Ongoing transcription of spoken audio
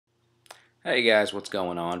Hey guys, what's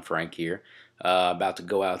going on? Frank here. About to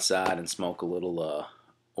go outside and smoke a little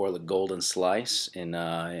or the golden slice in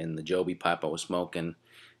the Joby pipe I was smoking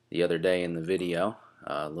the other day in the video.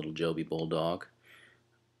 Little Joby Bulldog,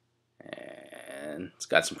 and it's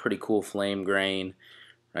got some pretty cool flame grain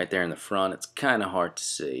right there in the front. It's kind of hard to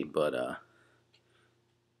see, but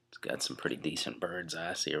it's got some pretty decent bird's eye.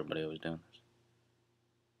 I see everybody always doing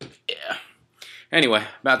this. Yeah. Anyway,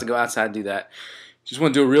 about to go outside and do that. Just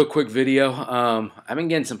want to do a real quick video. I've been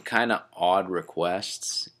getting some kind of odd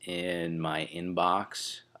requests in my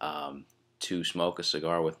inbox to smoke a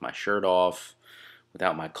cigar with my shirt off,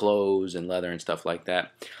 without my clothes and leather and stuff like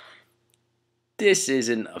that. This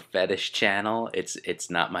isn't a fetish channel.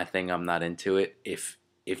 It's not my thing. I'm not into it. If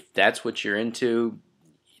that's what you're into,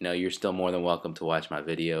 you know, you're still more than welcome to watch my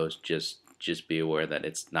videos. Just be aware that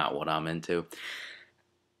it's not what I'm into,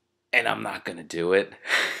 and I'm not gonna do it.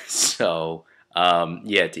 So.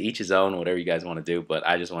 Yeah, to each his own, whatever you guys want to do, but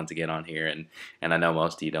I just wanted to get on here, and I know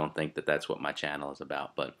most of you don't think that that's what my channel is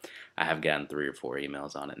about, but I have gotten 3 or 4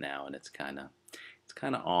 emails on it now, and it's kind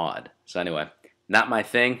of odd. So anyway, not my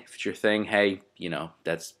thing. If it's your thing, hey, you know,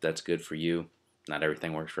 that's good for you. Not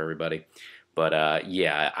everything works for everybody, but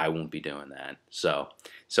yeah, I won't be doing that. So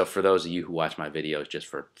for those of you who watch my videos just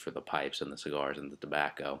for the pipes and the cigars and the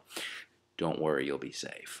tobacco, don't worry, you'll be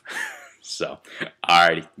safe. So,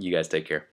 alrighty, you guys take care.